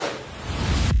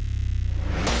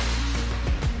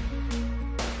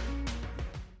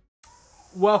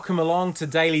Welcome along to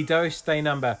Daily Dose, day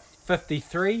number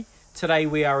 53. Today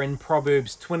we are in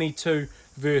Proverbs 22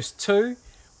 verse 2,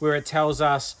 where it tells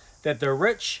us that the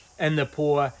rich and the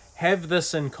poor have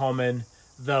this in common: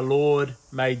 the Lord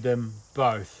made them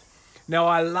both. Now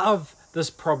I love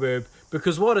this proverb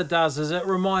because what it does is it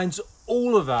reminds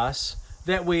all of us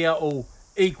that we are all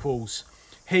equals.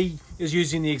 He is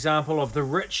using the example of the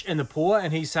rich and the poor,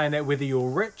 and he's saying that whether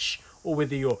you're rich or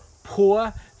whether you're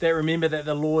poor, that remember that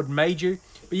the Lord made you.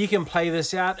 But you can play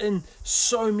this out in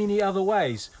so many other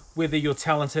ways, whether you're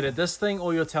talented at this thing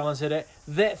or you're talented at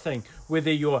that thing,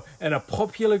 whether you're in a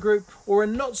popular group or a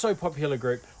not so popular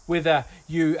group, whether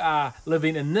you are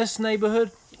living in this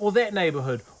neighborhood or that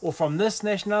neighborhood, or from this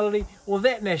nationality or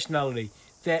that nationality,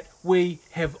 that we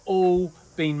have all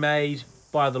been made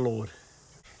by the Lord.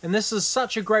 And this is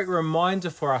such a great reminder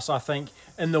for us, I think,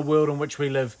 in the world in which we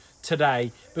live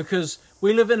today, because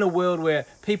we live in a world where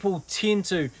people tend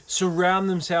to surround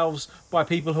themselves by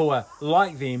people who are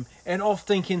like them, and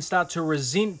often can start to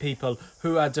resent people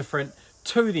who are different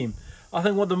to them. I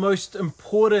think what the most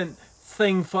important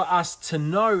thing for us to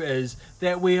know is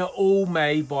that we are all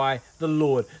made by the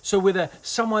Lord. So whether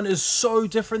someone is so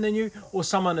different than you or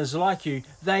someone is like you,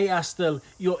 they are still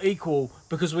your equal,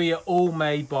 because we are all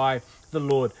made by the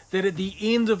Lord. That at the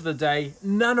end of the day,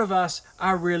 none of us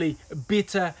are really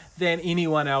better than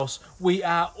anyone else. We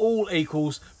are all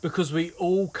equals because we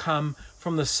all come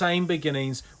from the same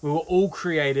beginnings. We were all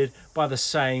created by the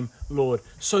same Lord.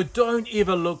 So don't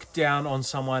ever look down on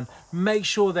someone. Make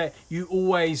sure that you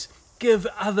always give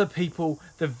other people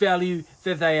the value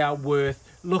that they are worth.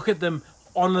 Look at them,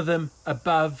 honor them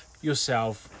above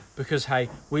yourself, because hey,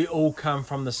 we all come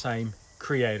from the same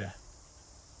Creator.